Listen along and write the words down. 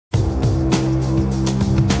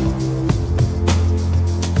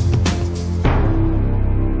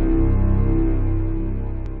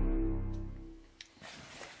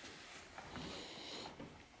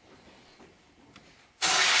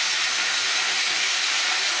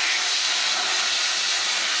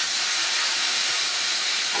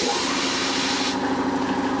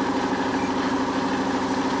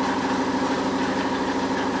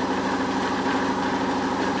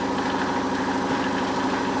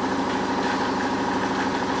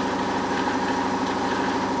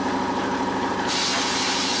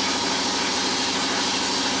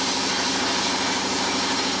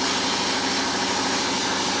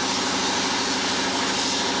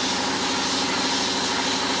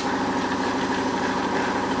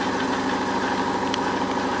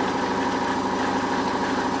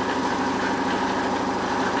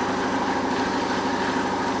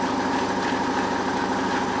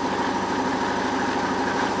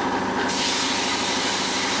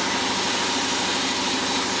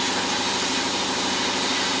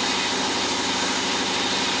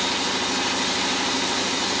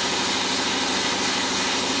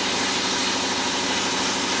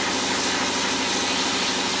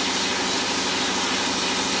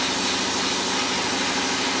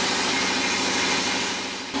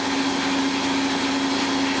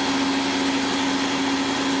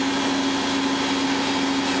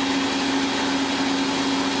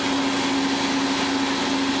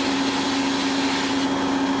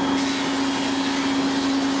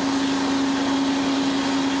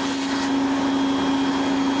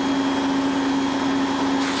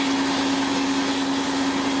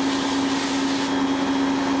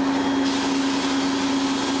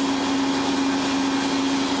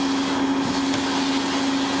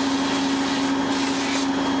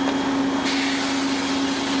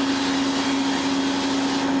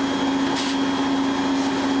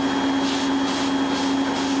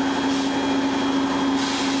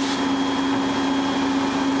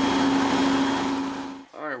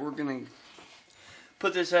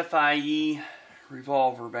Put this F.I.E.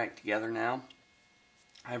 revolver back together now.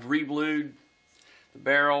 I've reblued the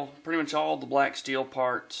barrel, pretty much all the black steel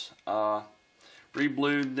parts,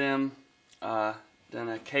 reblued them, done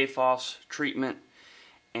a K-Phos treatment,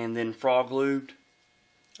 and then FrogLubed,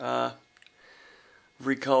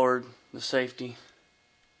 recolored the safety.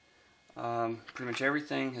 Pretty much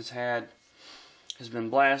everything has been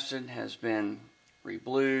blasted, has been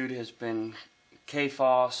reblued, has been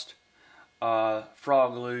K-Phosed,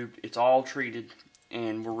 FrogLubed. It's all treated,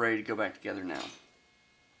 and we're ready to go back together now.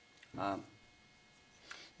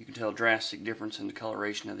 You can tell a drastic difference in the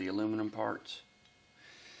coloration of the aluminum parts.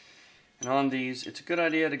 And on these, it's a good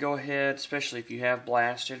idea to go ahead, especially if you have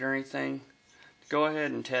blasted or anything, to go ahead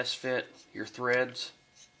and test fit your threads.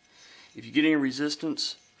 If you get any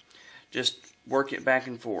resistance, just work it back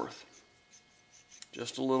and forth.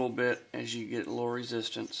 Just a little bit as you get a little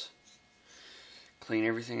resistance. Clean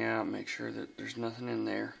everything out, make sure that there's nothing in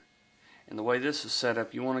there. And the way this is set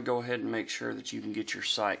up, you want to go ahead and make sure that you can get your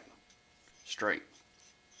sight straight.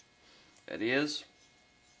 That is,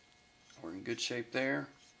 we're in good shape there.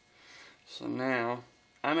 So now,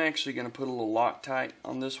 I'm actually going to put a little Loctite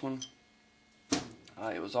on this one.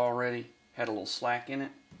 It was already had a little slack in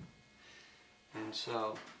it. And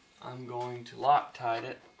so, I'm going to Loctite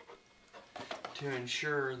it to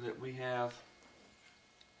ensure that we have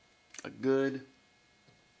a good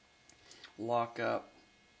lock up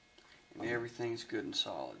and everything's good and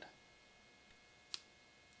solid.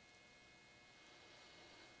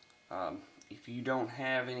 If you don't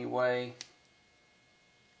have any way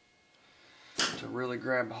to really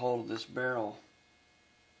grab a hold of this barrel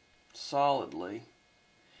solidly,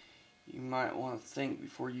 you might want to think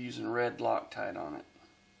before using red Loctite on it.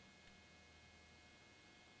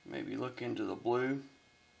 Maybe look into the blue.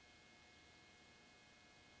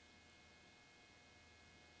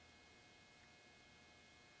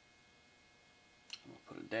 I'll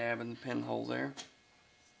put a dab in the pinhole there.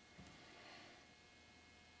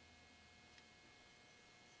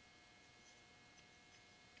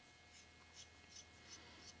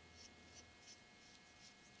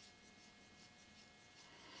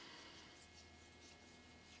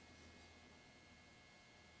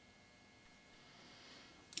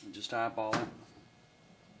 Just eyeball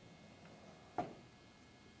it.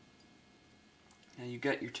 Now you've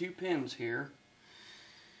got your two pins here.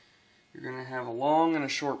 You're going to have a long and a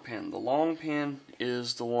short pin. The long pin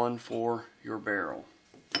is the one for your barrel.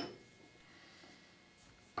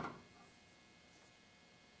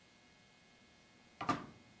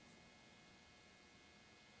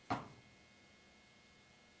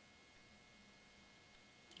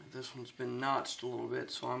 This one's been notched a little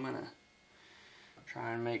bit, so I'm going to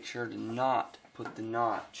try and make sure to not put the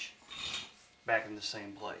notch back in the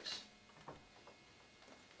same place.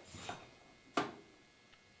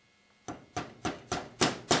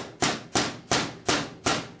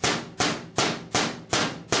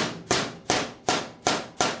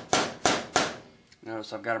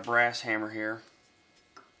 Notice I've got a brass hammer here.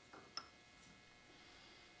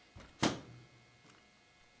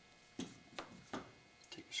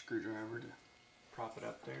 Take a screwdriver to prop it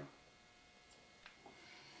up there.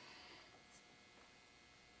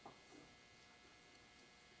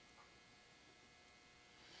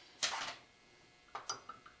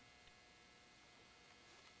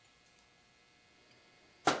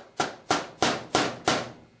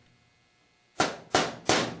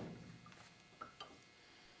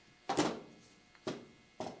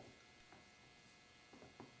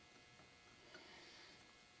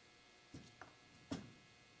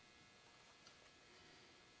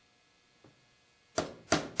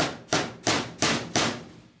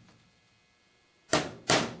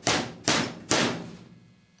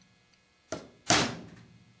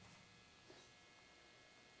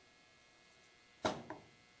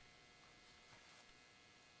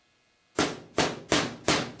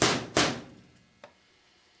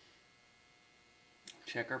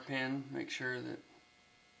 Check our pin, make sure that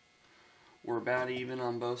we're about even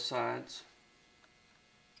on both sides.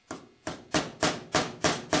 I'm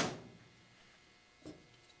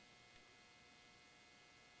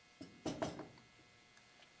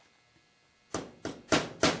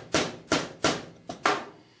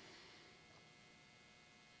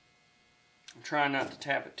trying not to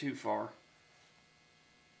tap it too far.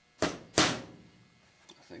 I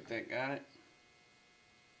think that got it.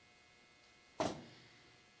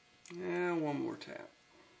 Yeah, one more tap.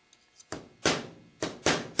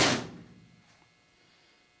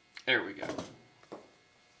 There we go.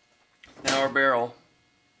 Now our barrel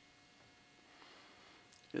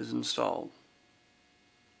is installed.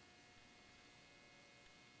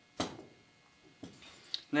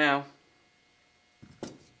 Now,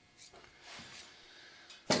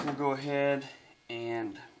 we'll go ahead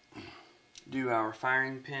and do our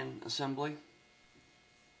firing pin assembly.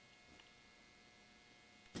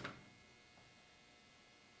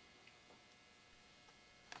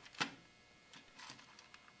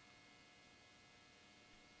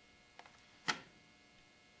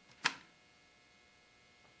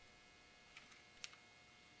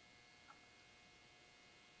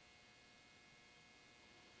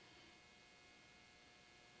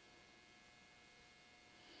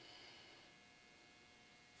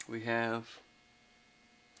 We have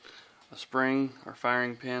a spring, our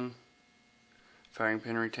firing pin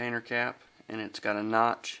retainer cap, and it's got a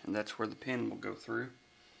notch, and that's where the pin will go through.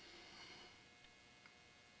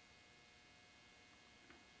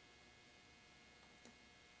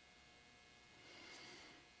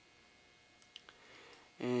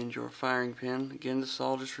 And your firing pin, again, this is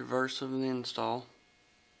all just reverse of the install.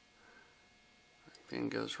 Pin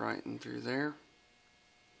goes right in through there.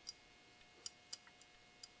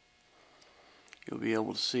 You'll be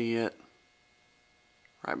able to see it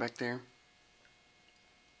right back there.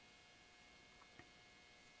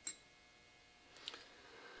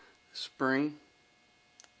 The spring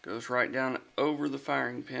goes right down over the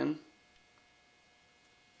firing pin.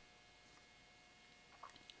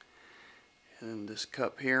 And this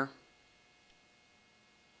cup here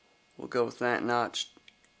will go with that notch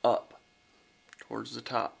up towards the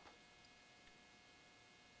top.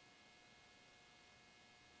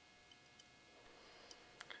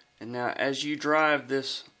 And now as you drive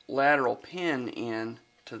this lateral pin in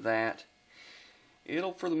to that,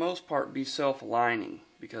 it'll for the most part be self-aligning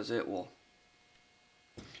because it will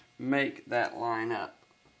make that line up.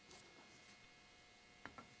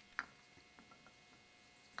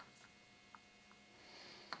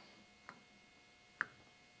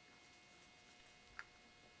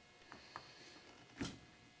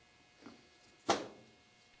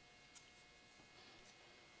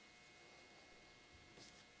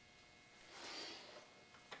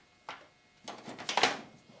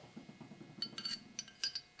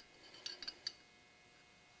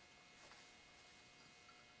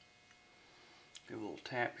 Do a little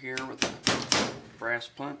tap here with a brass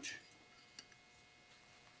punch.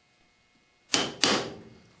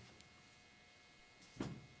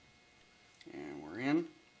 And we're in.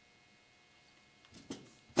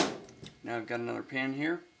 Now I've got another pin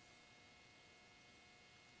here.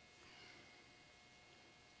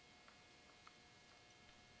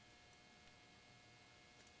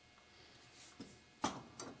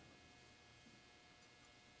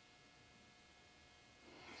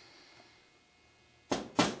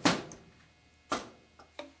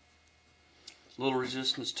 A little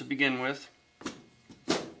resistance to begin with.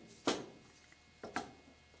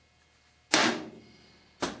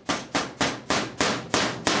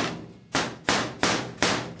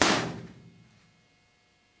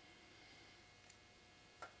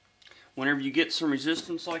 Whenever you get some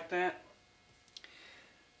resistance like that,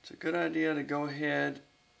 it's a good idea to go ahead.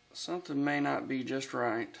 Something may not be just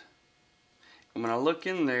right. And when I look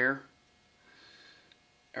in there,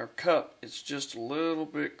 our cup is just a little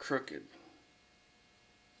bit crooked.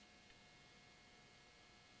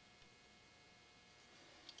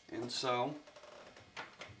 And so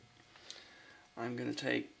I'm going to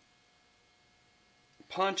take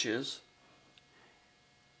punches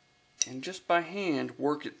and just by hand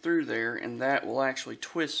work it through there, and that will actually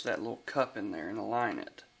twist that little cup in there and align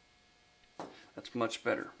it. That's much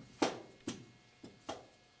better.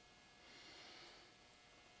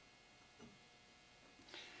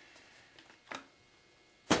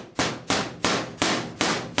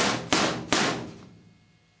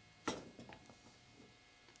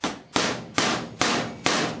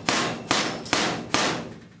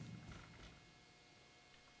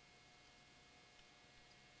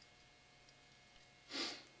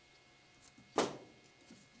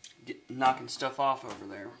 Knocking stuff off over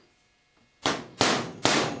there.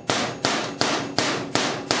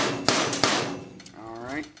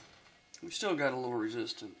 Alright, we still got a little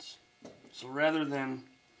resistance. So rather than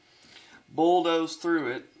bulldoze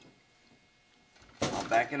through it, I'll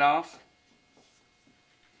back it off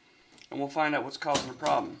and we'll find out what's causing the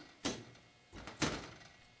problem.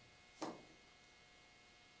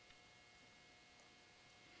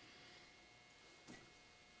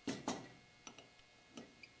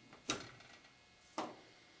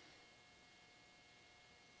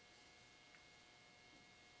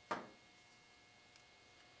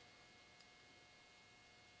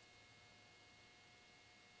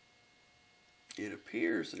 It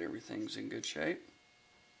appears that everything's in good shape.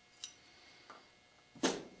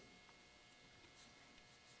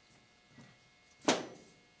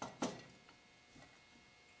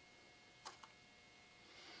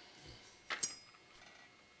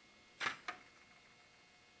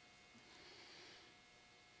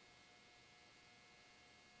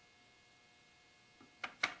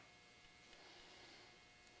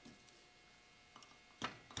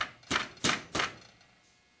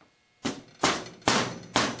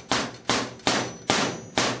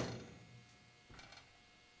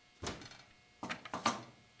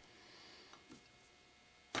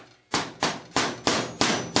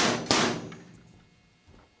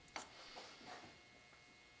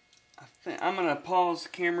 I'm going to pause the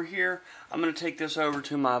camera here. I'm going to take this over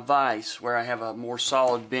to my vise where I have a more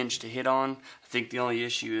solid bench to hit on. I think the only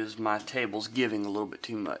issue is my table's giving a little bit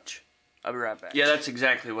too much. I'll be right back. Yeah, that's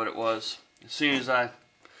exactly what it was. As soon as I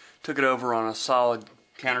took it over on a solid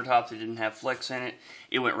countertop that didn't have flex in it,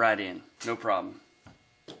 it went right in. No problem.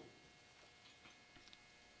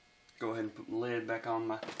 Go ahead and put the lid back on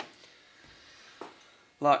my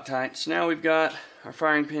Loctite. So now we've got our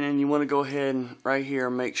firing pin in. You want to go ahead and right here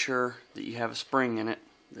make sure that you have a spring in it,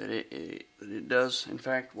 that it does in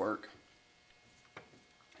fact work.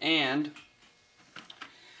 And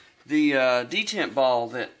the detent ball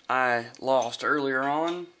that I lost earlier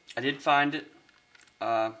on, I did find it.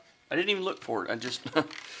 I didn't even look for it. I just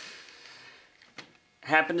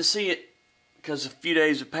happened to see it because a few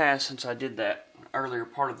days have passed since I did that earlier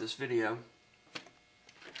part of this video.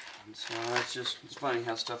 And so it's funny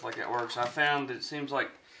how stuff like that works. I found that it seems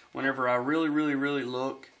like whenever I really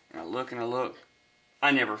look, and I look,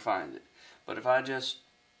 I never find it. But if I just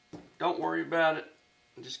don't worry about it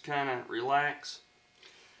and just kind of relax,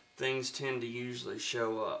 things tend to usually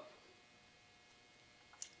show up.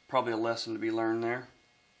 Probably a lesson to be learned there.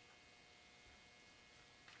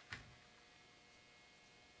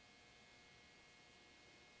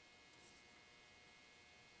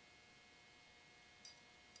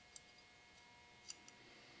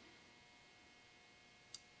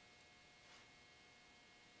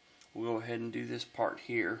 We'll go ahead and do this part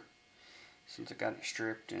here since I got it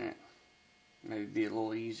stripped in it. Maybe be a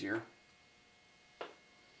little easier.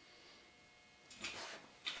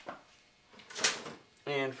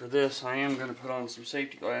 And for this, I am going to put on some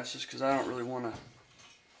safety glasses because I don't really want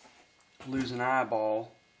to lose an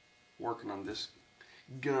eyeball working on this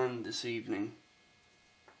gun this evening.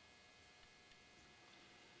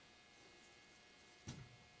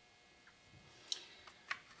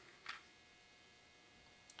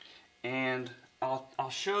 And I'll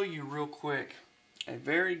show you real quick a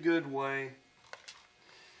very good way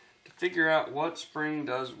to figure out what spring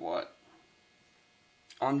does what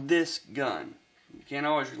on this gun. You can't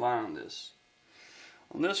always rely on this.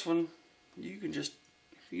 On this one, you can just,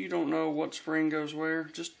 if you don't know what spring goes where,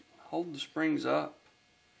 just hold the springs up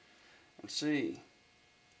and see.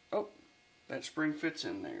 Oh, that spring fits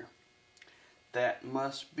in there. That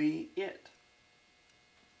must be it.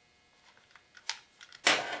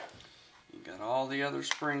 Got all the other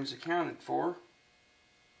springs accounted for,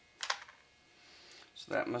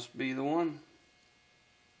 so that must be the one.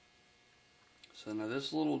 So now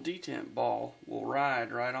this little detent ball will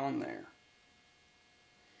ride right on there.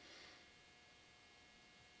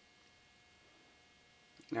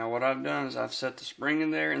 Now what I've done is I've set the spring in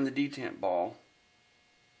there and the detent ball,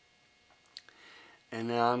 and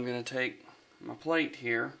now I'm going to take my plate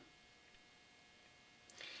here.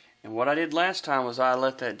 And what I did last time was I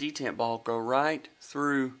let that detent ball go right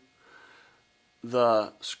through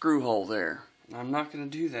the screw hole there. And I'm not going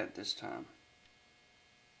to do that this time.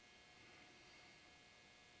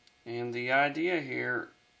 And the idea here,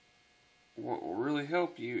 what will really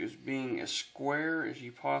help you, is being as square as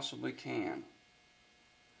you possibly can.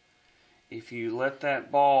 If you let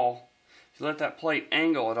that ball, if you let that plate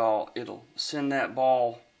angle at all, it'll send that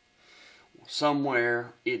ball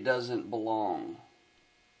somewhere it doesn't belong.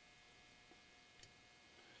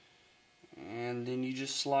 And then you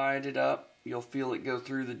just slide it up. You'll feel it go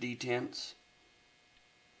through the detents.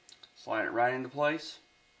 Slide it right into place.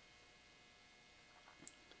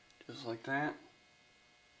 Just like that.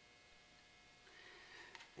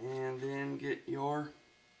 And then get your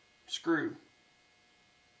screw.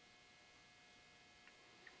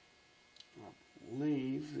 I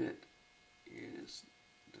believe that is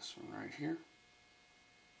this one right here.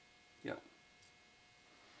 Yep.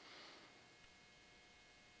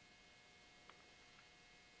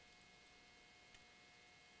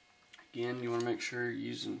 Again, you want to make sure you're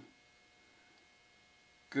using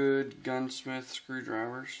good gunsmith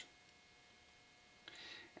screwdrivers.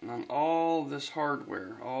 And on all this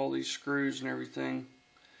hardware, all these screws and everything,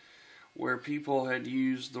 where people had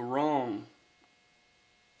used the wrong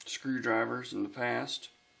screwdrivers in the past,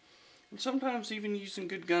 and sometimes even using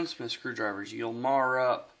good gunsmith screwdrivers, you'll mar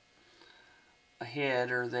up a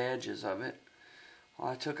head or the edges of it. Well,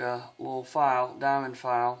 I took a little file, diamond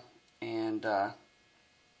file, and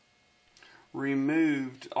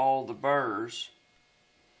removed all the burrs,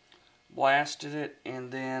 blasted it,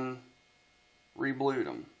 and then reblued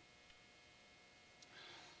them.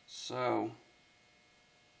 So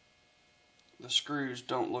the screws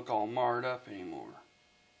don't look all marred up anymore.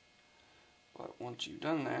 But once you've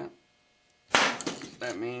done that,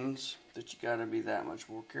 that means that you got to be that much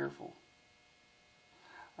more careful.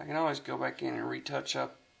 I can always go back in and retouch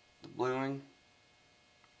up the bluing,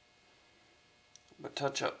 but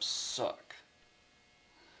touch-ups suck.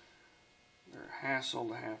 They're a hassle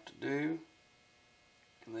to have to do,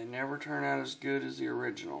 and they never turn out as good as the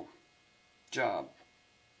original job.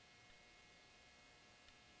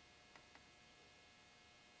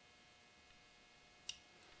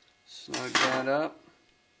 Snug that up.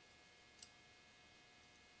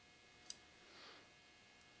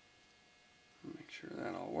 Make sure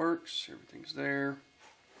that all works. Everything's there.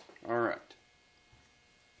 Alright.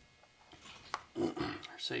 Our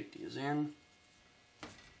safety is in.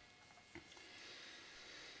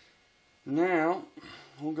 Now,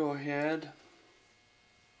 we'll go ahead.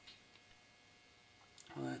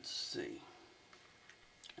 Let's see.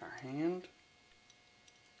 Our hand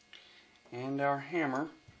and our hammer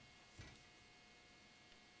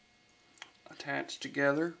attached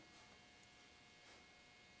together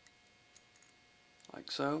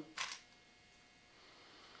like so,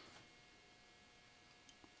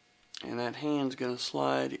 and that hand's going to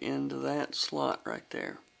slide into that slot right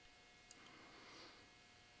there.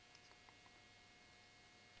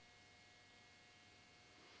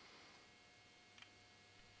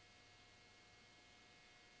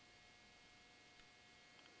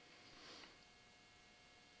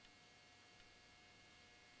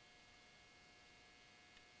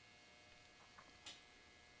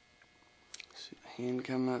 See the hand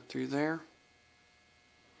coming up through there.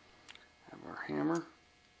 Have our hammer.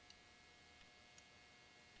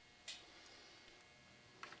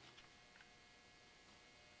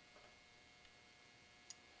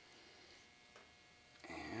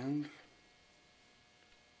 And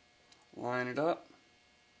line it up.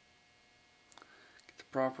 Get the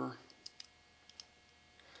proper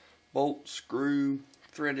bolt, screw,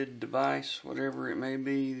 threaded device, whatever it may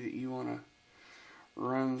be that you want to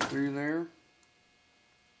run through there.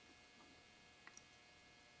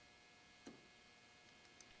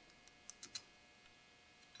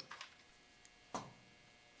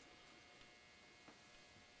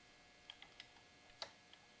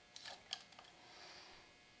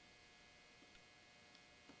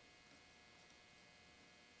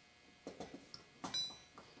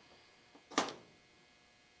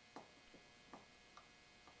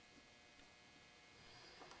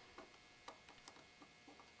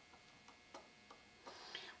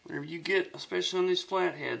 Whenever you get, especially on these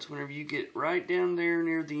flatheads, whenever you get right down there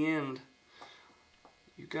near the end,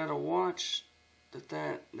 you got to watch that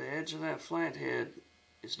the edge of that flathead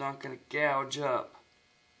is not going to gouge up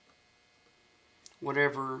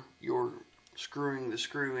whatever you're screwing the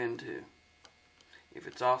screw into, if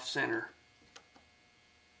it's off center.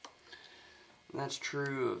 And that's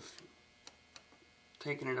true of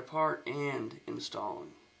taking it apart and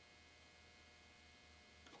installing.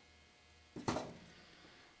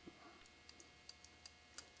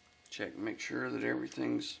 Check and make sure that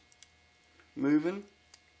everything's moving.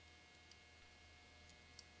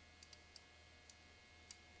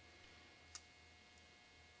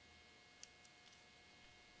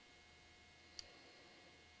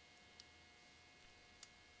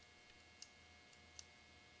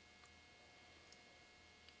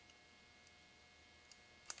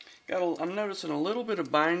 I'm noticing a little bit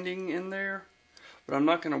of binding in there, but I'm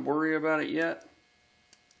not going to worry about it yet.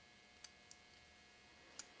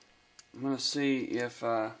 I'm going to see if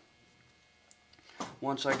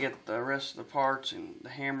once I get the rest of the parts and the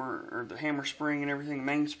hammer, or the hammer spring and everything,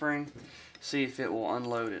 mainspring, see if it will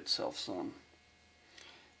unload itself some.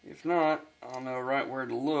 If not, I'll know right where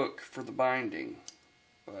to look for the binding,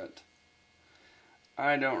 but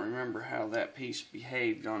I don't remember how that piece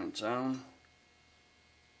behaved on its own.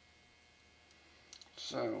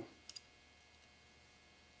 So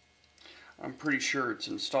I'm pretty sure it's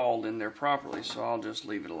installed in there properly, so I'll just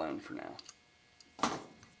leave it alone for now.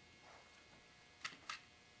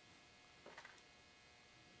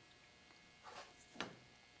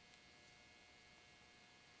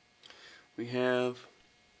 We have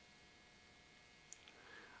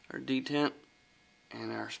our detent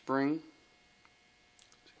and our spring.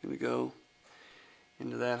 It's going to go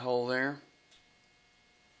into that hole there.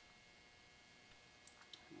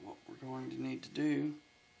 What we're going to need to do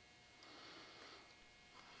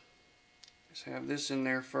is have this in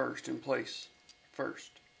there first, in place first.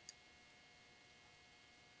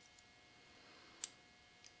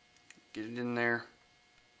 Get it in there,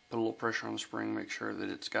 put a little pressure on the spring, make sure that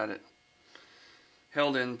it's got it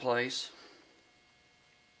held in place.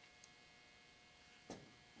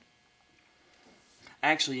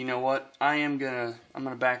 Actually, you know what? I'm gonna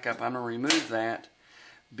back up. I'm gonna remove that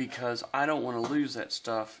because I don't want to lose that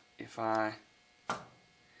stuff if I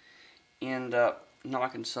end up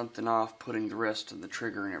knocking something off, putting the rest of the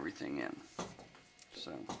trigger and everything in.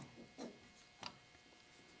 So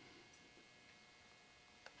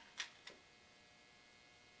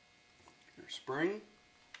your spring.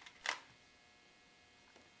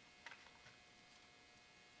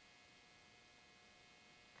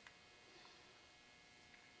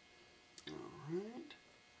 Alright.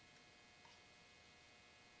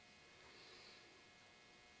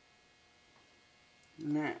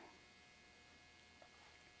 Now,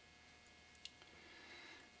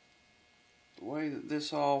 the way that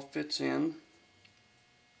this all fits in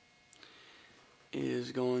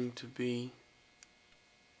is going to be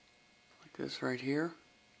like this right here.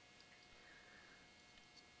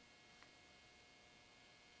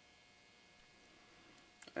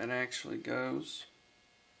 That actually goes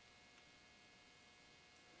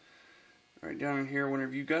right down in here.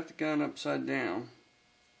 Whenever you got the gun upside down,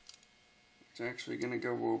 it's actually going to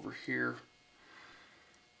go over here.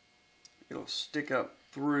 It'll stick up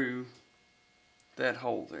through that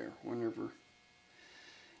hole there whenever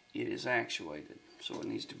it is actuated. So it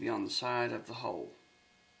needs to be on the side of the hole.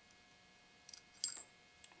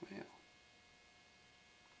 Well,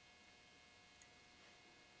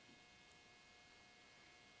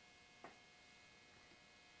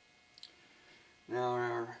 now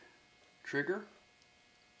our trigger,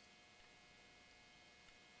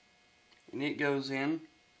 and it goes in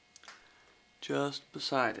just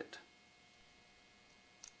beside it.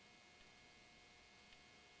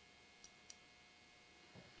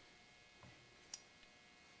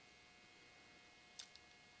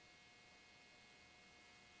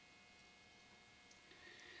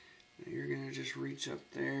 Now you're going to just reach up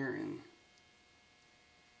there and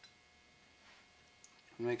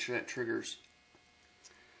make sure that trigger's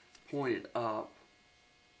pointed up.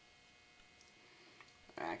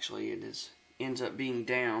 Actually, it ends up being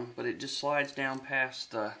down, but it just slides down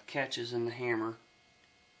past the catches in the hammer.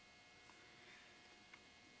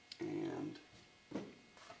 And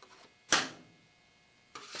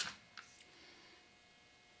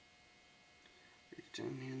reach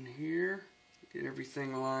down in here, get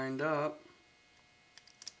everything lined up.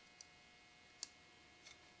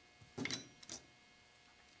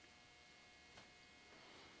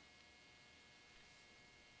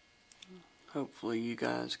 Hopefully you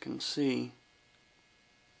guys can see.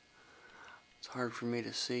 It's hard for me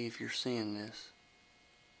to see if you're seeing this.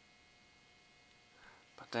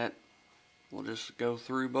 But that will just go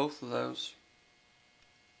through both of those.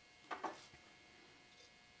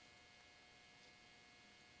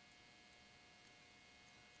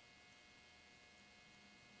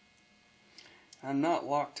 I'm not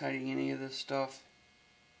Loctiting any of this stuff.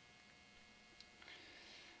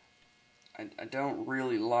 I don't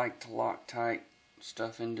really like to Loctite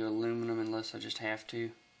stuff into aluminum unless I just have to.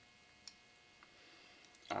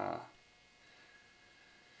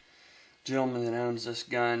 Gentleman that owns this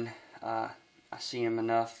gun, I see him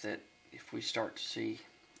enough that if we start to see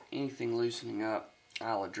anything loosening up,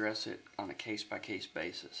 I'll address it on a case-by-case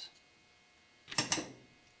basis.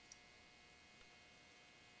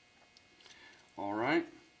 Alright.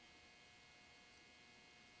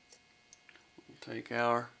 We'll take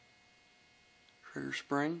our trigger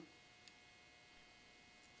spring,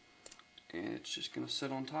 and it's just going to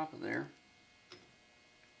sit on top of there.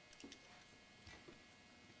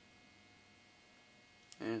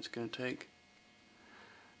 And it's going to take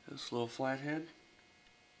this little flathead.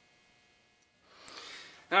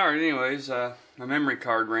 Alright, anyways, my memory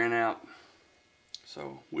card ran out.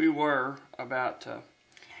 So we were about to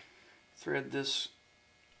thread this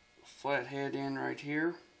flathead in right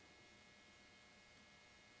here.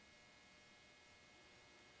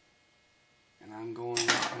 And I'm going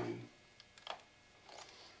to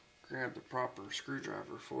grab the proper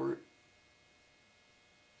screwdriver for it.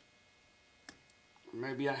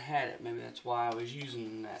 Maybe I had it, maybe that's why I was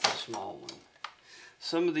using that small one.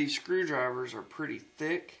 Some of these screwdrivers are pretty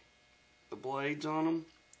thick, the blades on them,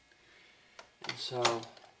 and so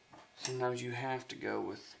sometimes you have to go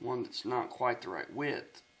with one that's not quite the right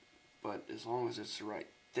width, but as long as it's the right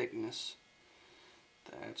thickness,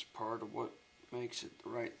 that's part of what makes it the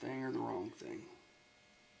right thing or the wrong thing.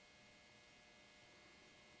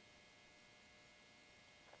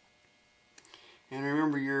 And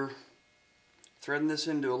remember, you're threading this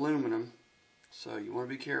into aluminum, so you want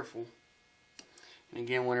to be careful. And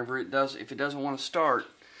again, whenever it does, if it doesn't want to start,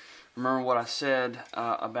 remember what I said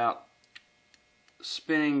about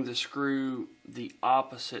spinning the screw the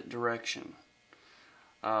opposite direction.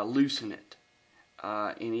 Loosen it,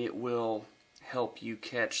 and it will help you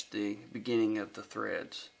catch the beginning of the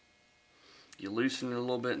threads. You loosen it a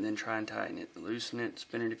little bit and then try and tighten it. Loosen it,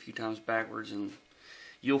 spin it a few times backwards, and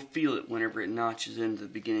you'll feel it whenever it notches into the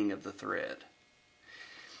beginning of the thread.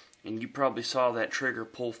 And you probably saw that trigger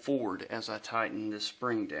pull forward as I tightened this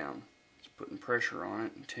spring down. It's putting pressure on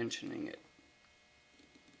it and tensioning it.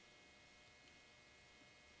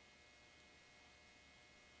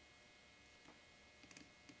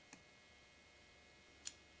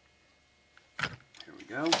 Here we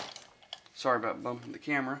go. Sorry about bumping the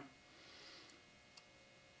camera.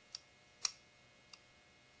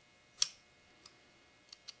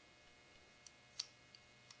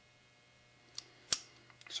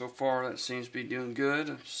 So far that seems to be doing good.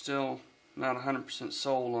 I'm still not 100%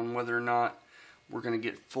 sold on whether or not we're going to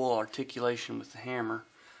get full articulation with the hammer.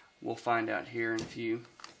 We'll find out here in a few.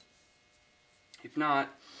 If not,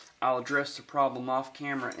 I'll address the problem off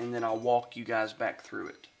camera and then I'll walk you guys back through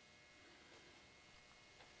it.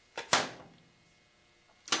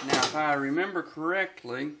 Now if I remember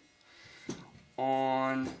correctly,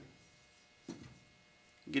 on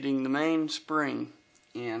getting the main spring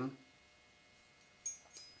in,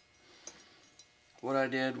 what I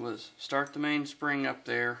did was start the main spring up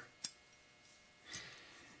there,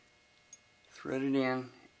 thread it in,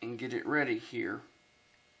 and get it ready here.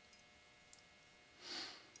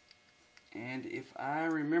 And if I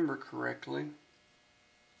remember correctly,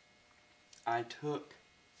 I took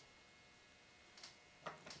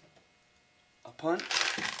a punch.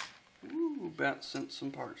 Ooh, about sent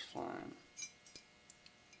some parts flying.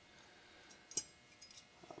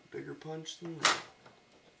 A bigger punch than that.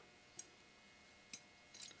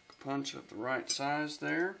 Punch of the right size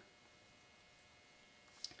there,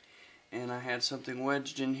 and I had something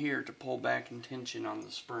wedged in here to pull back and tension on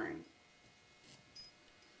the spring.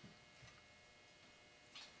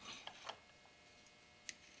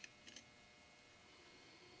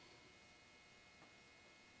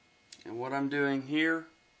 And what I'm doing here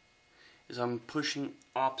is I'm pushing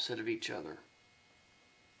opposite of each other.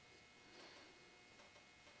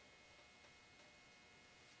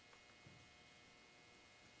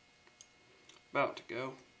 About to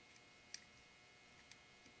go.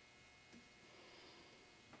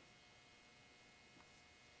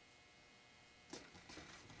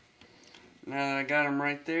 Now that I got them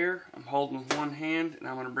right there, I'm holding with one hand and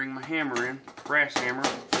I'm going to bring my hammer in, brass hammer.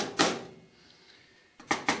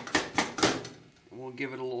 And we'll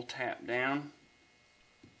give it a little tap down.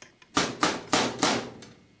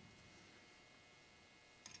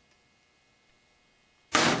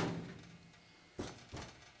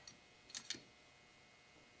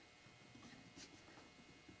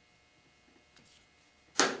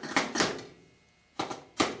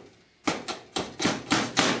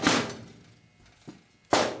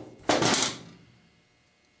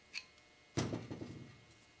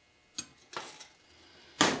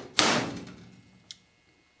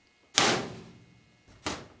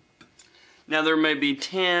 Now there may be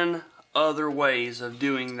 10 other ways of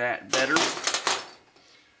doing that better,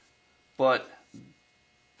 but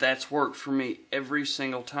that's worked for me every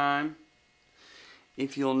single time.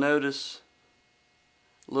 If you'll notice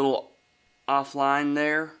a little offline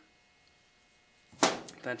there,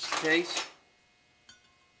 if that's the case,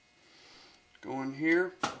 go in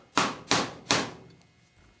here.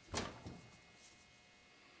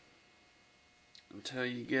 Until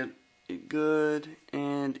you get it good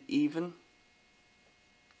and even.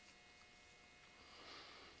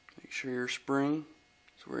 Make sure your spring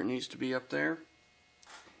is where it needs to be up there.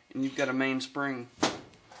 And you've got a main spring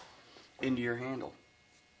into your handle.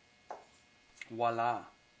 Voila.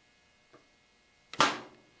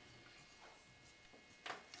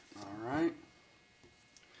 Alright.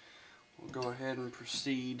 We'll go ahead and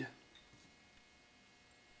proceed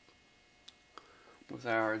with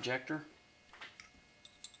our ejector.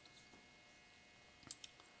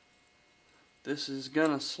 This is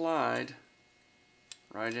gonna slide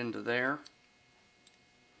right into there,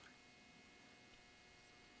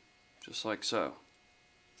 just like so.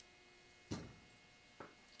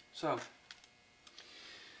 So,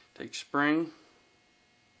 take spring,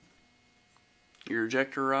 your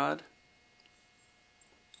ejector rod,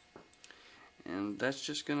 and that's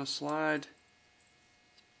just gonna slide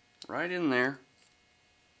right in there.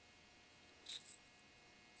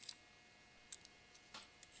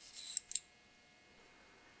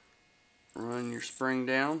 Run your spring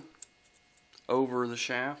down over the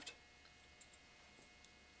shaft.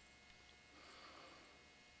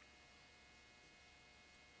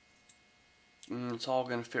 And it's all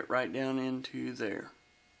going to fit right down into there.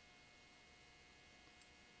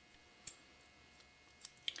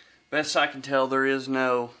 Best I can tell, there is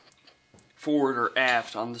no forward or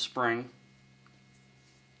aft on the spring.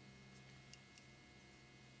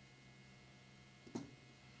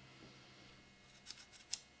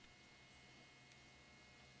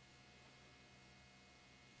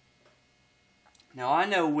 Now I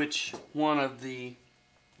know which one of the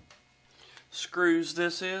screws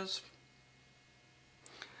this is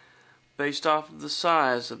based off of the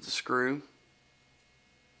size of the screw.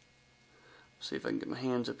 See if I can get my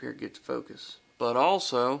hands up here, get to focus. But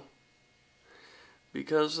also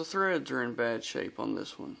because the threads are in bad shape on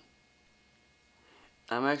this one.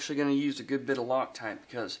 I'm actually going to use a good bit of Loctite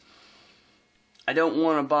because I don't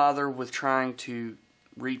want to bother with trying to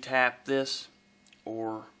re-tap this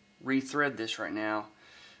or re-thread this right now.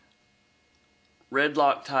 Red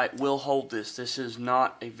Loctite will hold this. This is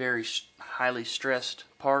not a very highly stressed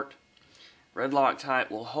part. Red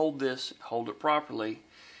Loctite will hold this, hold it properly,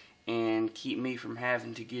 and keep me from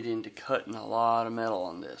having to get into cutting a lot of metal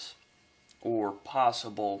on this, or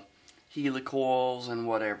possible helicoils and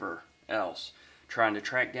whatever else. Trying to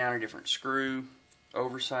track down a different screw,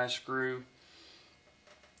 oversized screw.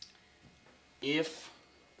 If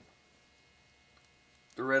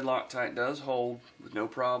the red Loctite does hold with no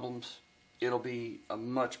problems, it'll be a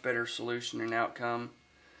much better solution and outcome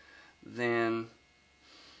than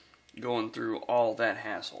going through all that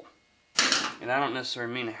hassle. And I don't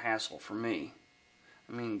necessarily mean a hassle for me.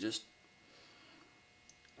 I mean just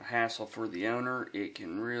a hassle for the owner. It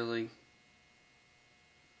can really,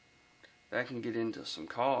 that can get into some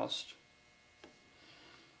cost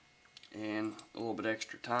and a little bit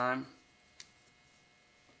extra time.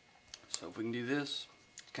 So if we can do this,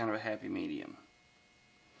 it's kind of a happy medium.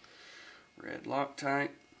 Red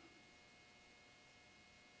Loctite.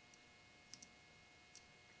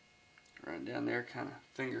 Right down there, kind of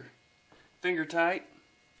finger tight.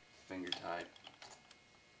 Finger tight.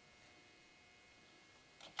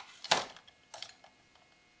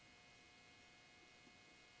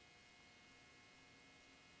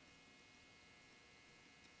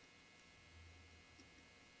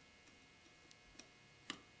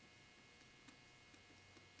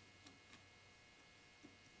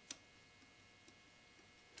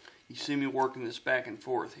 You see me working this back and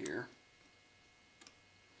forth here.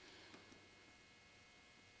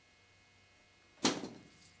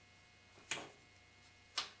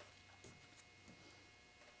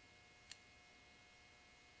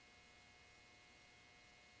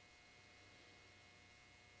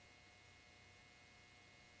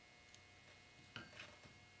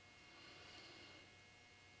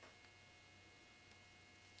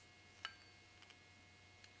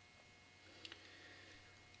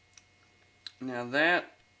 Now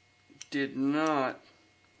that did not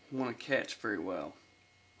want to catch very well.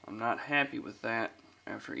 I'm not happy with that.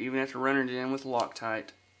 Even after running it in with Loctite,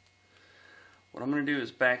 what I'm going to do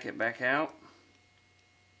is back it back out.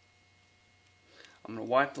 I'm going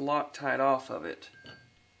to wipe the Loctite off of it,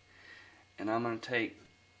 and I'm going to take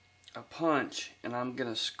a punch and I'm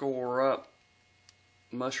going to score up,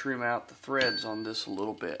 mushroom out the threads on this a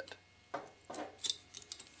little bit.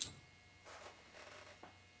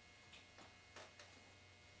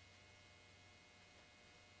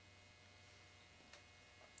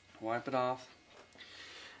 Wipe it off.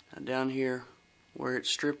 Now down here where it's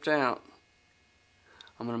stripped out,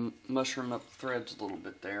 I'm going to mushroom up the threads a little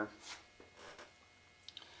bit there.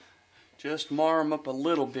 Just mar them up a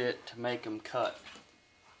little bit to make them cut.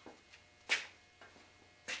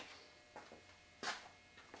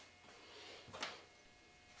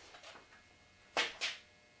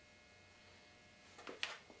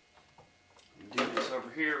 Do this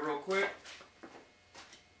over here real quick.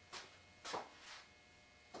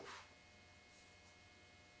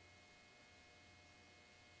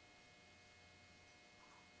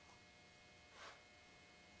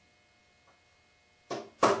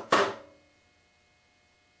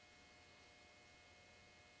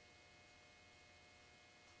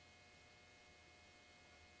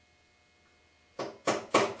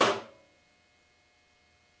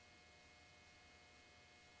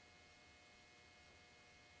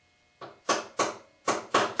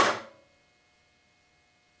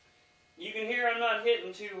 You can hear I'm not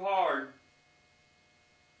hitting too hard.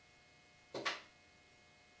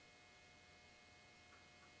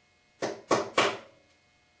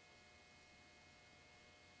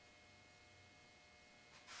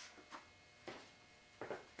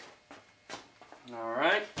 All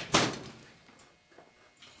right.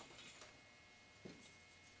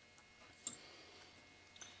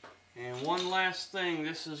 And one last thing,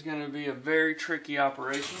 this is going to be a very tricky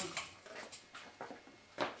operation.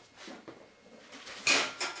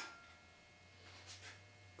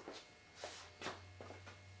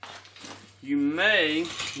 You may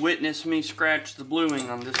witness me scratch the bluing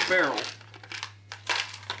on this barrel.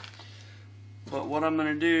 But what I'm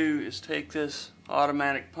going to do is take this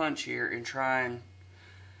automatic punch here and try and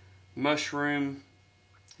mushroom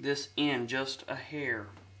this in just a hair.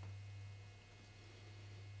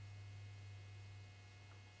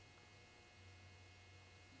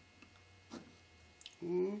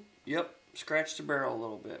 Yep, scratch the barrel a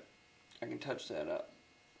little bit. I can touch that up.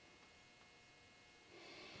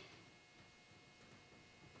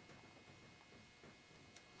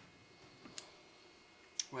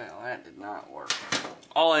 Well, that did not work.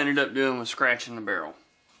 All I ended up doing was scratching the barrel.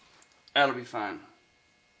 That'll be fine.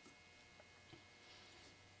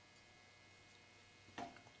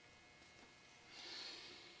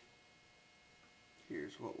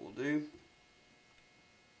 Here's what we'll do.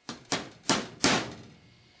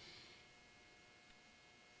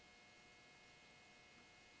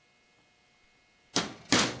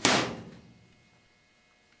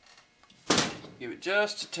 Give it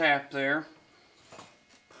just a tap there.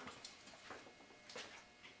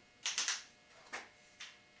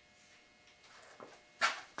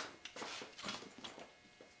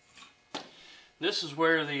 This is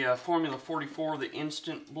where the Formula 44, the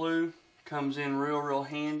instant blue, comes in real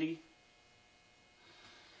handy.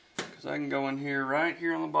 Because I can go in here, right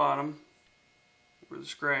here on the bottom, where the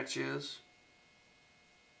scratch is,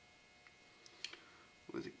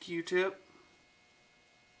 with a Q-tip.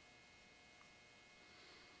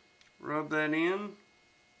 Rub that in,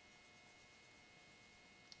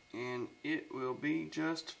 and it will be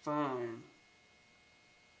just fine.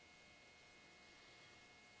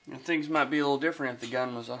 Now, things might be a little different if the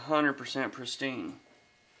gun was 100% pristine.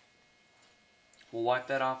 We'll wipe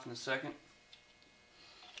that off in a second.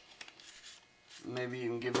 Maybe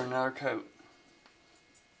even give it another coat.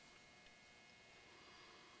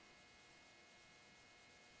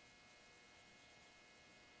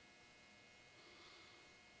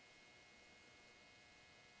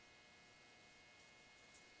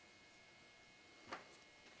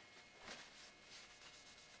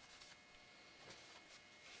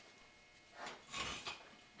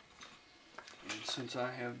 Since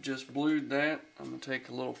I have just blued that, I'm going to take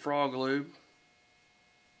a little FrogLube,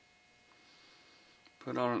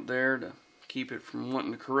 put on it there to keep it from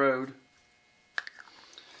wanting to corrode.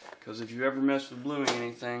 Because if you ever mess with bluing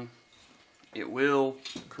anything, it will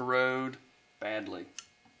corrode badly.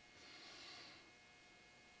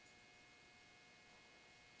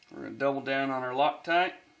 We're going to double down on our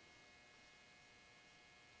Loctite.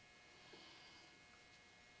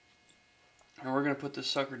 And we're going to put this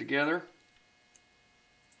sucker together.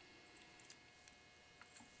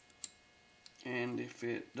 And if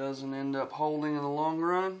it doesn't end up holding in the long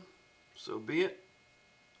run, so be it.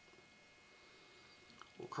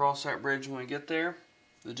 We'll cross that bridge when we get there.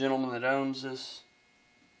 The gentleman that owns this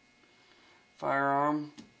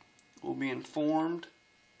firearm will be informed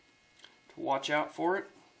to watch out for it.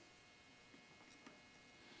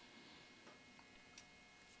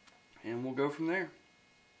 And we'll go from there.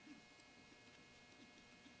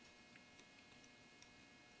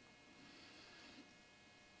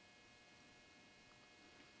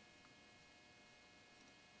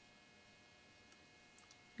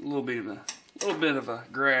 A little bit of a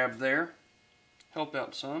grab there. Help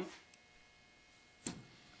out some.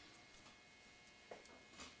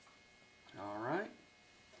 All right.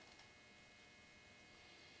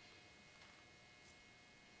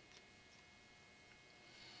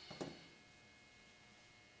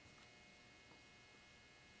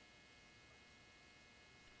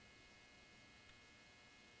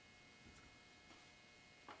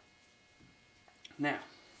 Now,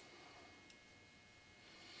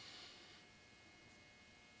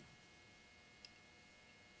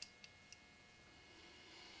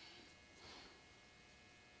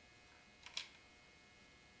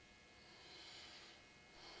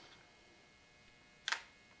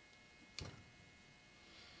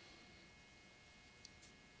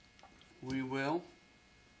 we will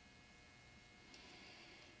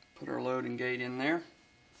put our loading gate in there.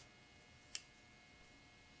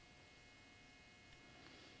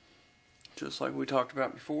 Just like we talked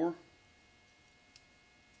about before.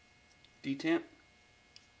 Detent.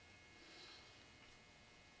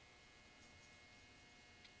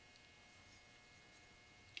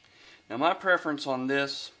 Now my preference on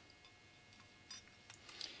this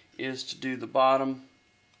is to do the bottom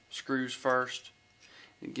screws first.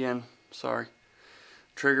 Again, sorry,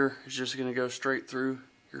 trigger is just going to go straight through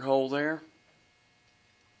your hole there.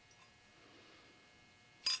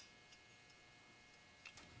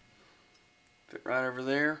 Fit right over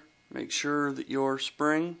there. Make sure that your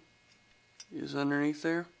spring is underneath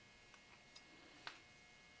there.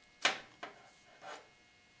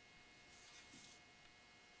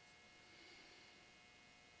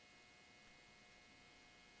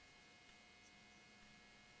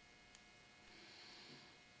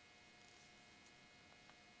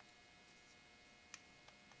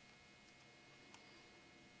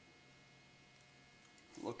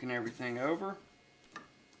 looking everything over.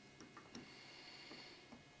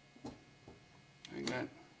 I got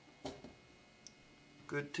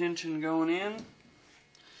good tension going in.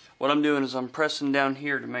 What I'm doing is I'm pressing down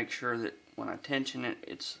here to make sure that when I tension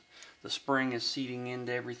it, the spring is seating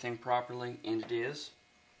into everything properly, and it is.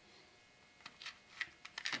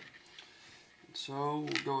 So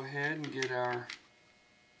we'll go ahead and get our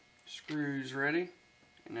screws ready.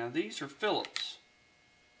 And now these are Phillips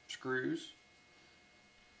screws.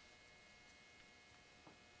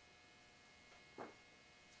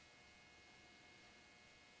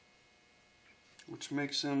 Which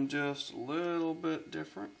makes them just a little bit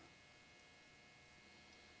different.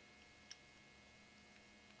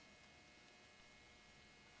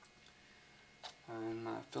 And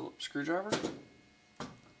my Phillips screwdriver.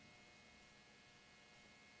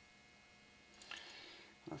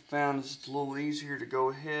 I found it's a little easier to go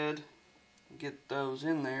ahead and get those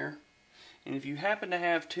in there. And if you happen to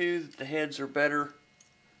have two that the heads are better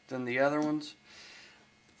than the other ones,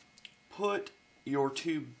 put your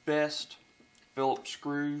two best Phillips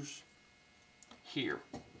screws here,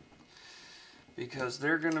 because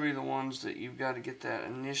they're going to be the ones that you've got to get that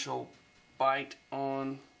initial bite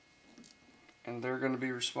on, and they're going to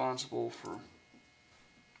be responsible for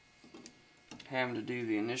having to do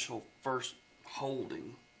the initial first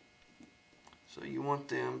holding. So you want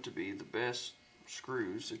them to be the best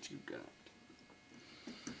screws that you've got.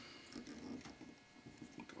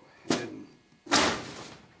 Go ahead and,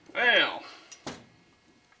 well,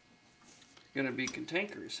 going to be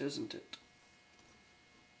cantankerous, isn't it?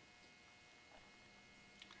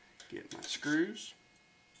 Get my screws,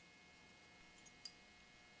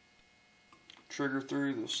 trigger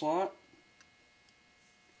through the slot,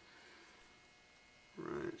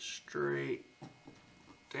 right straight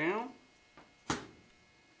down.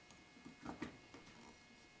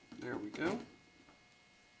 There we go.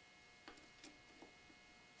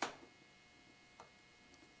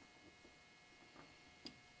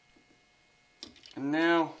 And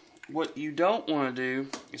now what you don't want to do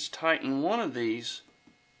is tighten one of these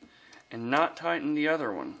and not tighten the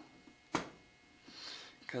other one.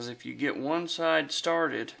 Because if you get one side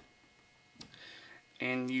started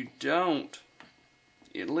and you don't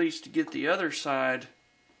at least get the other side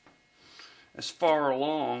as far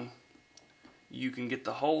along, you can get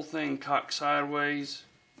the whole thing cocked sideways,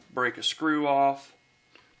 break a screw off,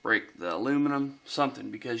 break the aluminum,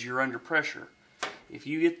 something, because you're under pressure. If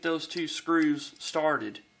you get those two screws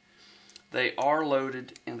started, they are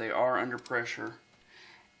loaded and they are under pressure,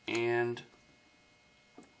 and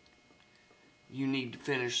you need to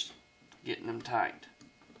finish getting them tight,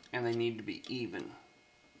 and they need to be even.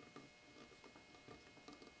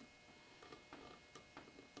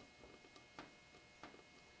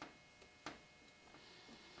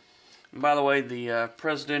 And by the way, the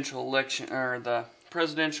presidential election, or the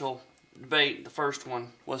presidential debate, the first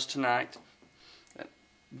one, was tonight. That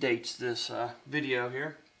dates this video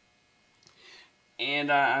here.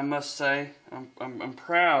 And I must say, I'm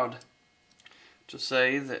proud to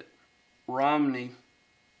say that Romney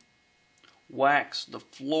waxed the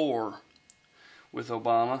floor with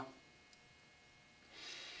Obama.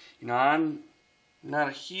 You know, I'm not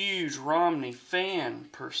a huge Romney fan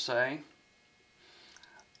per se.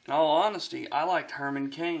 In all honesty, I liked Herman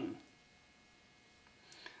Cain.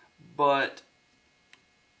 But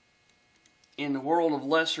in the world of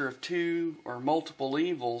lesser of two or multiple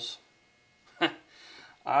evils,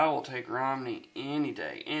 I will take Romney any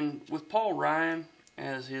day. And with Paul Ryan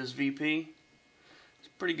as his VP, it's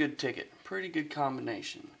a pretty good ticket, pretty good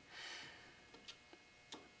combination.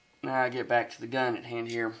 Now I get back to the gun at hand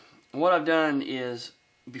here. What I've done is,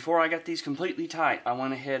 before I got these completely tight, I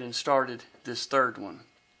went ahead and started this third one.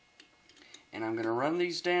 And I'm going to run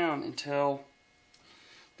these down until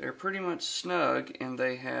they're pretty much snug and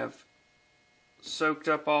they have soaked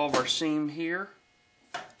up all of our seam here.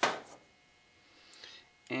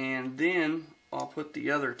 And then I'll put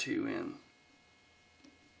the other two in.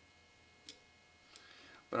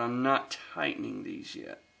 But I'm not tightening these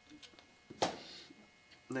yet.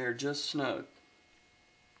 They're just snug.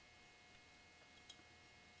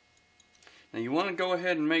 Now you want to go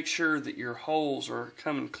ahead and make sure that your holes are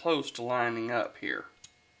coming close to lining up here.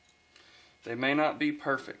 They may not be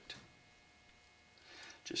perfect.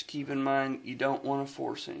 Just keep in mind you don't want to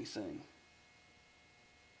force anything.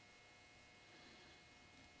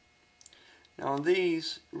 Now on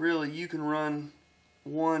these, really you can run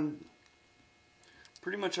one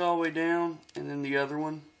pretty much all the way down and then the other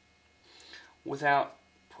one without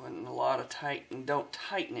putting a lot of tight, and don't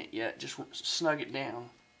tighten it yet, just snug it down.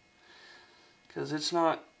 Because it's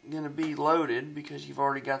not going to be loaded because you've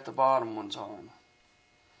already got the bottom ones on.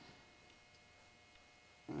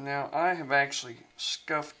 Now I have actually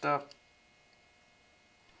scuffed up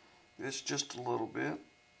this just a little bit.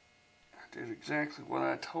 I did exactly what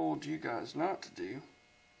I told you guys not to do.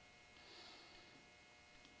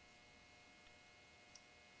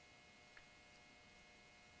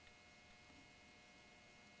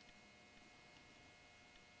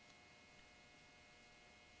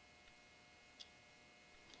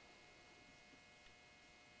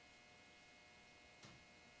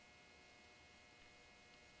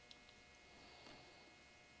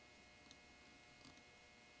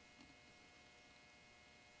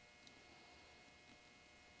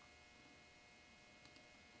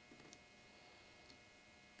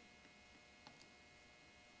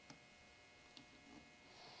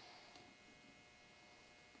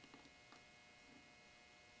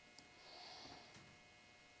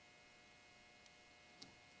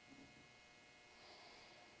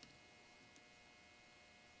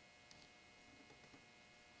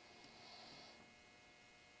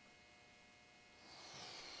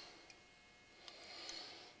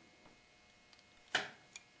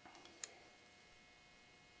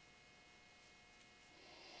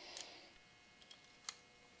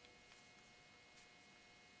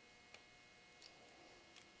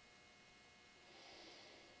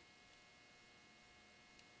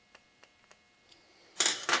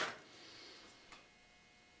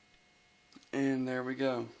 And there we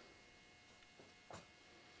go.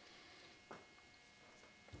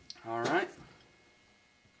 Alright.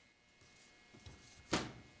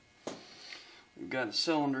 We've got a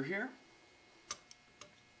cylinder here.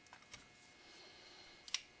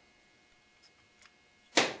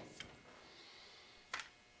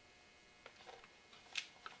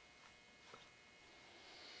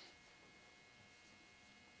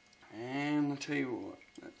 And I'll tell you what,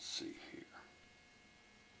 let's see here.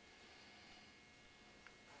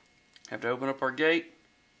 Have to open up our gate.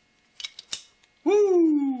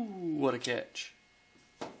 Woo! What a catch.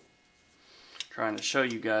 Trying to show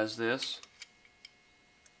you guys this.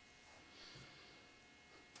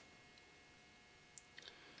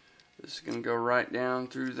 This is going to go right down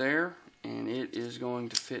through there, and it is going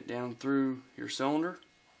to fit down through your cylinder.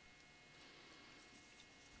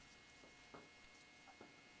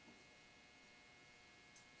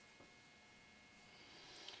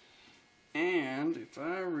 And if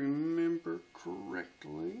I remember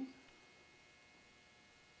correctly,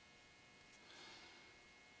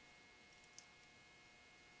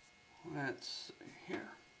 let's see here.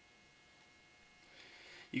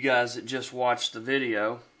 You guys that just watched the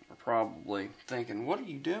video are probably thinking, what are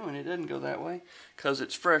you doing? It doesn't go that way. Because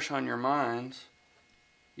it's fresh on your minds.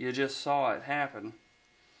 You just saw it happen.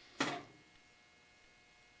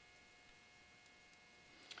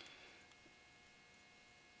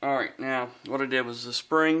 Alright, now what I did was the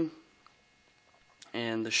spring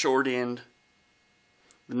and the short end,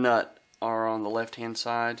 the nut, are on the left hand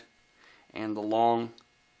side, and the long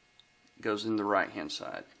goes in the right hand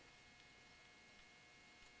side.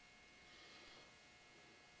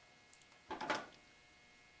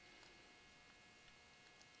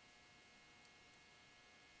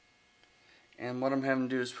 And what I'm having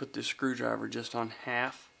to do is put this screwdriver just on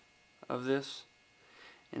half of this,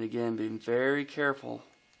 and again, be very careful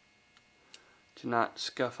to not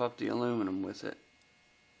scuff up the aluminum with it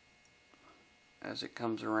as it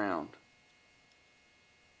comes around.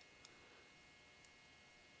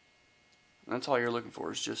 That's all you're looking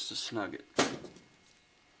for, is just to snug it.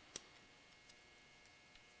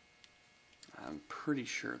 I'm pretty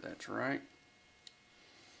sure that's right.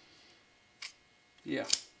 Yeah.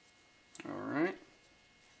 Alright.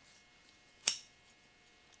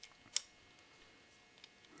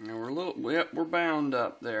 Now we're bound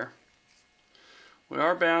up there. We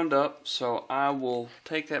are bound up, so I will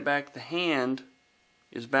take that back. The hand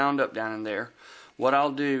is bound up down in there. What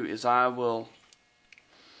I'll do is I'll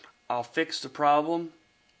fix the problem,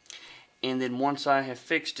 and then once I have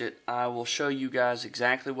fixed it, I will show you guys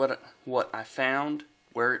exactly what I found,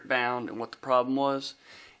 where it bound, and what the problem was,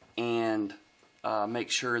 and make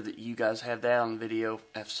sure that you guys have that on video,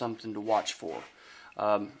 have something to watch for.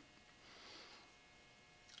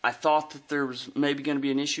 I thought that there was maybe going to be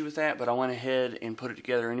an issue with that, but I went ahead and put it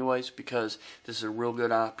together anyways, because this is a real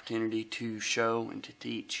good opportunity to show and to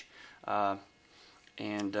teach.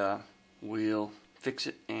 We'll fix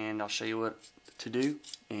it, and I'll show you what to do,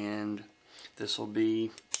 and this will be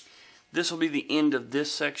the end of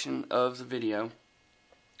this section of the video.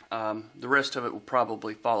 The rest of it will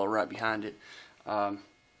probably follow right behind it,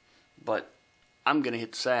 but I'm gonna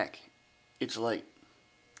hit the sack. It's late.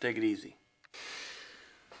 Take it easy.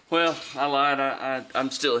 Well, I lied.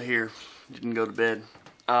 I'm still here. Didn't go to bed.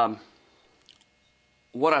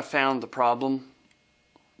 what I found the problem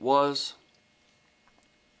was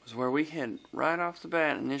where we had right off the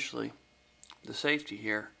bat initially the safety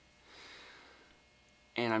here,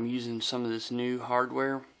 and I'm using some of this new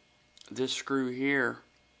hardware. This screw here,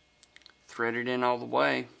 threaded in all the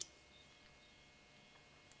way,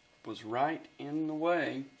 was right in the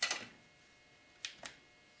way.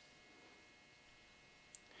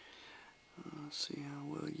 Let's see how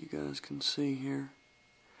well you guys can see here,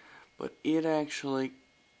 but it actually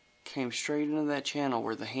came straight into that channel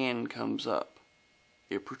where the hand comes up.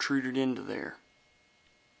 It protruded into there,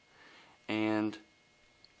 and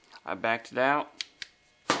I backed it out,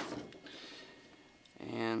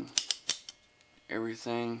 and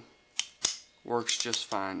everything works just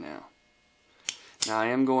fine now. Now I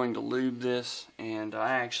am going to lube this, and I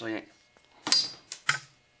actually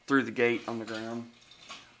threw the gate on the ground.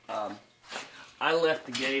 I left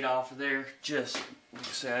the gate off of there just, like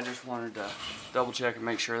I said, I just wanted to double check and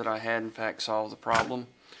make sure that I had in fact solved the problem.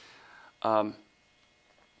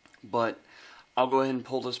 But I'll go ahead and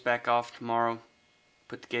pull this back off tomorrow,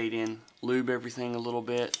 put the gate in, lube everything a little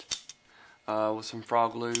bit with some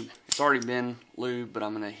FrogLube. It's already been lubed, but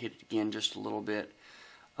I'm going to hit it again just a little bit.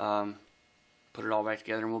 Put it all back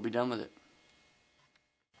together and we'll be done with it.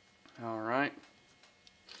 Alright,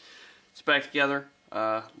 it's back together,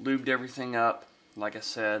 lubed everything up. Like I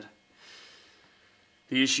said,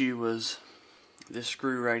 the issue was this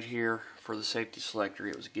screw right here for the safety selector.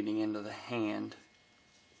 It was getting into the hand.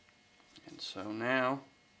 And so now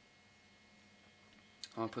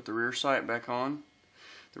I'll put the rear sight back on.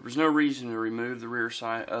 There was no reason to remove the rear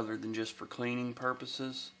sight other than just for cleaning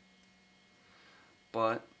purposes,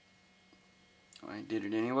 but I did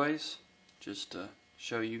it anyways just to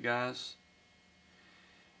show you guys.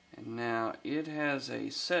 And now it has a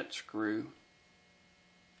set screw,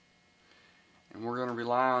 and we're going to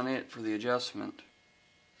rely on it for the adjustment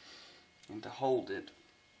and to hold it.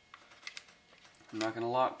 I'm not going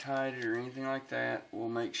to Loctite it or anything like that. We'll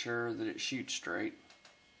make sure that it shoots straight.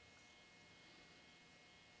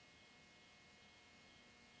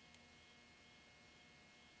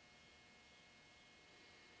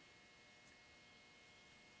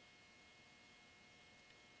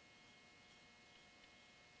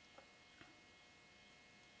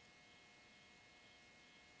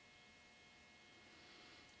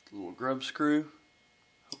 Little grub screw.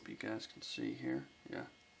 Hope you guys can see here. Yeah.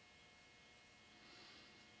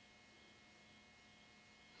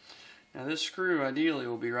 Now this screw ideally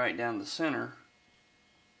will be right down the center,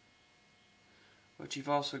 but you've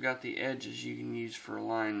also got the edges you can use for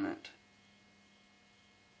alignment.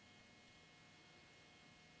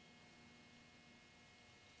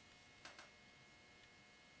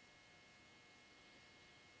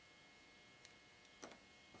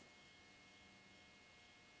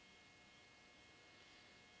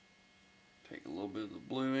 Take a little bit of the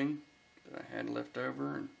bluing that I had left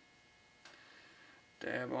over and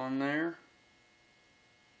dab on there.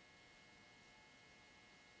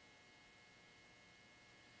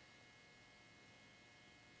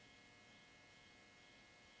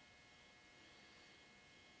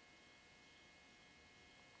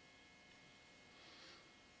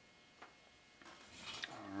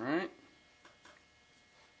 Alright.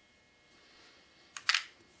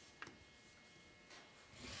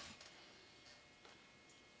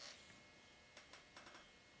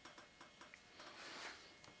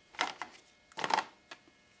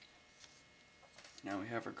 Now we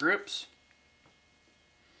have our grips.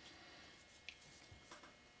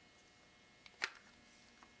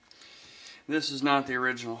 This is not the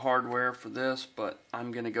original hardware for this, but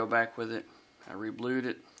I'm going to go back with it. I reblued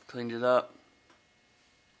it, cleaned it up.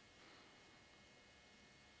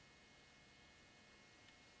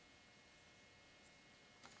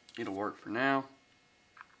 It'll work for now.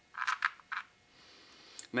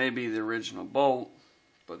 Maybe the original bolt,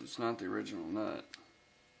 but it's not the original nut.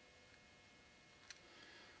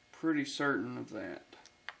 Pretty certain of that.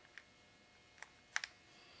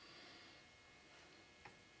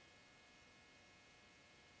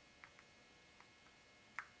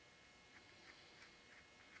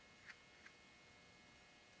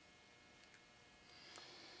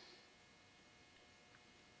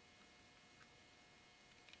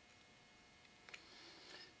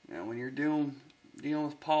 Now when you're dealing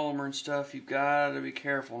with polymer and stuff, you've got to be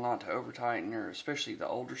careful not to over tighten, or especially the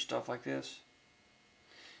older stuff like this.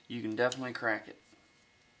 You can definitely crack it.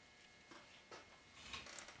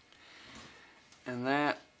 And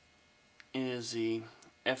that is the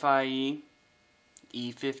F.I.E.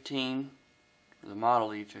 E15, or the model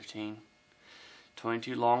E15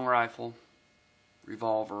 22lr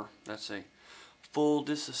Revolver. That's a full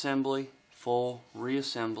disassembly full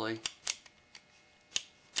reassembly,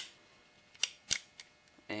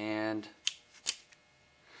 and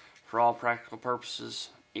for all practical purposes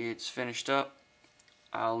it's finished up.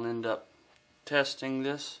 I'll end up testing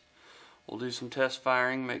this. We'll do some test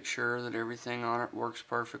firing, make sure that everything on it works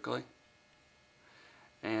perfectly,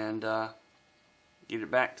 and get it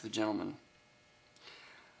back to the gentleman.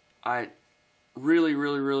 I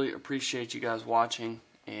really appreciate you guys watching,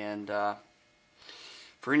 and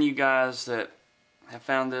for any of you guys that have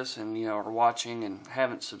found this and are watching and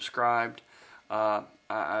haven't subscribed,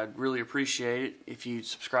 I'd really appreciate it if you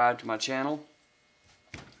subscribe to my channel.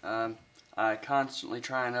 I constantly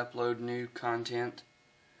try and upload new content.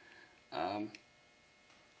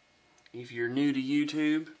 If you're new to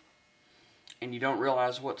YouTube and you don't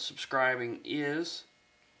realize what subscribing is,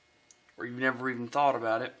 or you've never even thought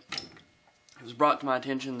about it, it was brought to my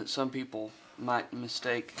attention that some people might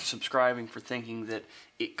mistake subscribing for thinking that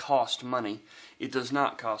it costs money. It does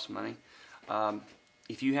not cost money.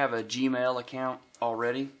 If you have a Gmail account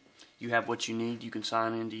already, you have what you need. You can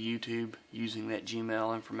sign into YouTube using that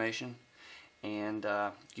Gmail information, and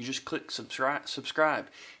you just click subscribe.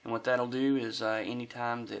 And what that'll do is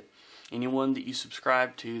anytime that anyone that you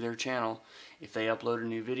subscribe to their channel, if they upload a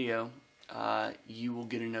new video, you will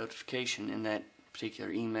get a notification in that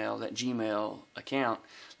particular email, that Gmail account,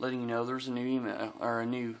 letting you know there's a new email or a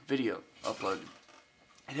new video uploaded.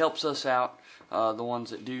 It helps us out, the ones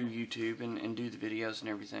that do YouTube and do the videos and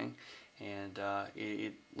everything, and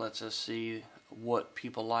it lets us see what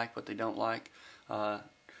people like, what they don't like.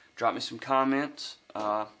 Drop me some comments.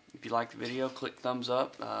 If you like the video, click thumbs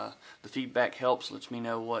up. The feedback helps, lets me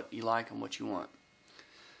know what you like and what you want.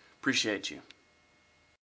 Appreciate you.